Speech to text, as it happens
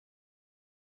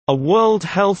A World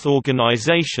Health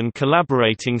Organization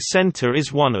collaborating center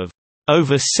is one of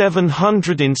over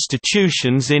 700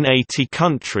 institutions in 80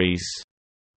 countries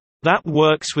that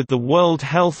works with the World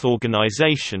Health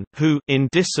Organization (WHO) in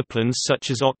disciplines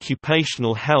such as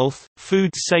occupational health,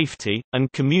 food safety,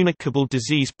 and communicable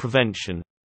disease prevention.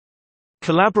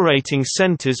 Collaborating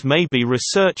centers may be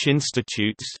research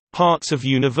institutes, parts of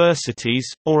universities,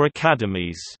 or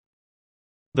academies.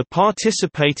 The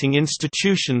participating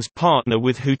institutions partner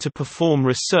with WHO to perform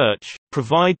research,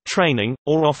 provide training,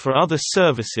 or offer other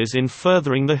services in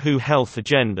furthering the WHO health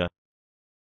agenda.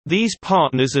 These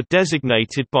partners are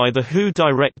designated by the WHO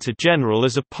Director General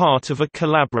as a part of a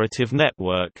collaborative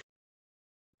network.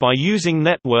 By using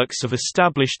networks of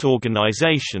established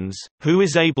organizations, WHO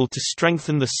is able to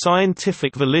strengthen the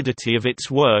scientific validity of its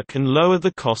work and lower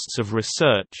the costs of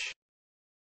research.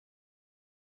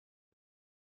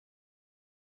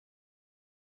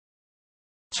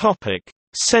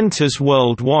 Centers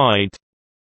worldwide.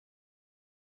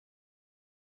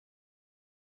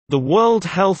 The World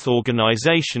Health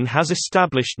Organization has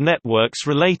established networks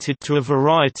related to a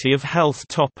variety of health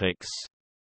topics.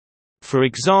 For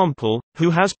example,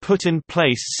 WHO has put in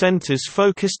place centers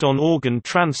focused on organ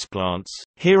transplants,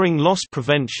 hearing loss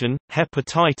prevention,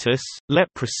 hepatitis,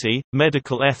 leprosy,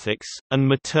 medical ethics, and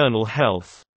maternal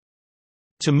health.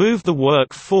 To move the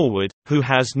work forward, WHO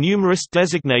has numerous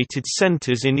designated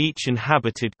centers in each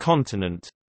inhabited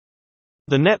continent.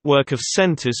 The network of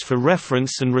centers for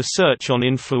reference and research on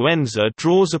influenza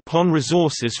draws upon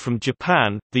resources from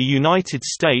Japan, the United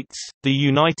States, the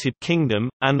United Kingdom,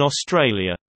 and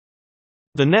Australia.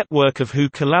 The network of WHO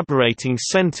collaborating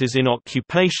centers in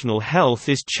occupational health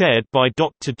is chaired by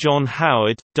Dr. John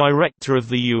Howard, Director of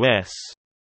the U.S.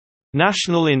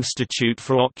 National Institute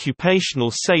for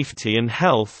Occupational Safety and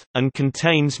Health, and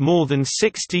contains more than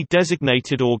 60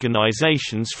 designated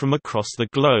organizations from across the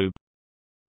globe.